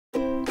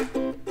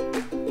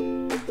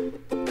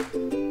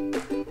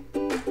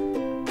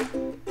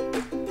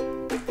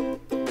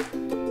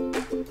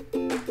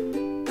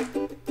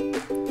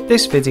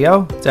This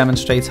video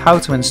demonstrates how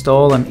to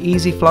install an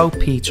easy flow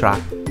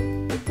P-trap.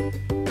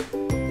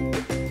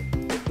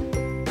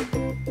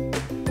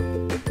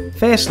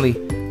 Firstly,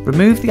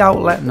 remove the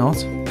outlet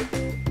nut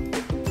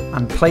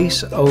and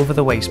place over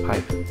the waste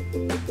pipe,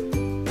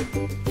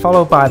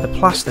 followed by the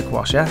plastic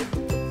washer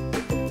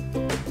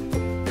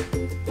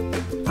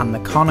and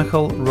the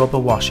conical rubber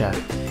washer,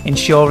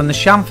 ensuring the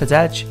chamfered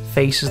edge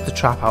faces the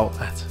trap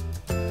outlet.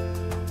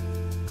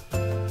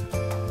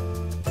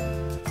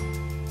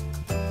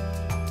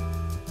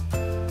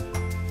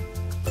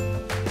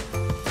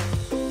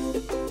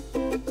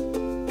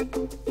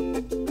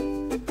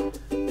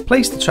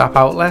 Place the trap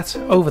outlet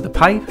over the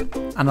pipe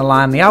and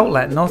align the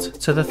outlet nut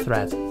to the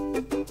thread.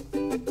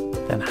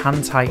 Then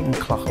hand tighten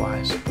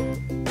clockwise.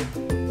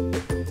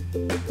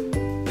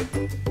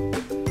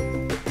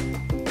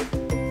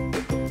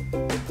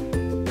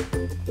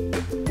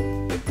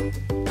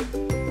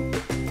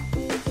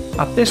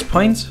 At this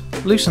point,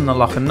 loosen the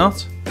lock and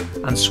nut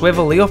and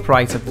swivel the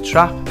upright of the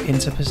trap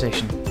into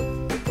position.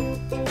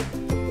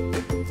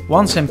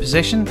 Once in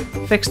position,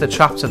 fix the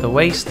trap to the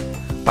waist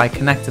by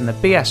connecting the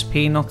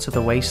BSP nut to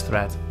the waist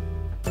thread.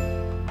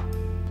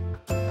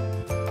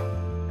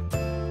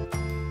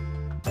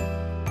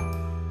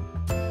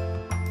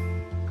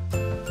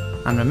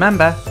 And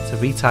remember to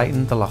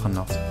retighten the lock and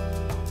nut.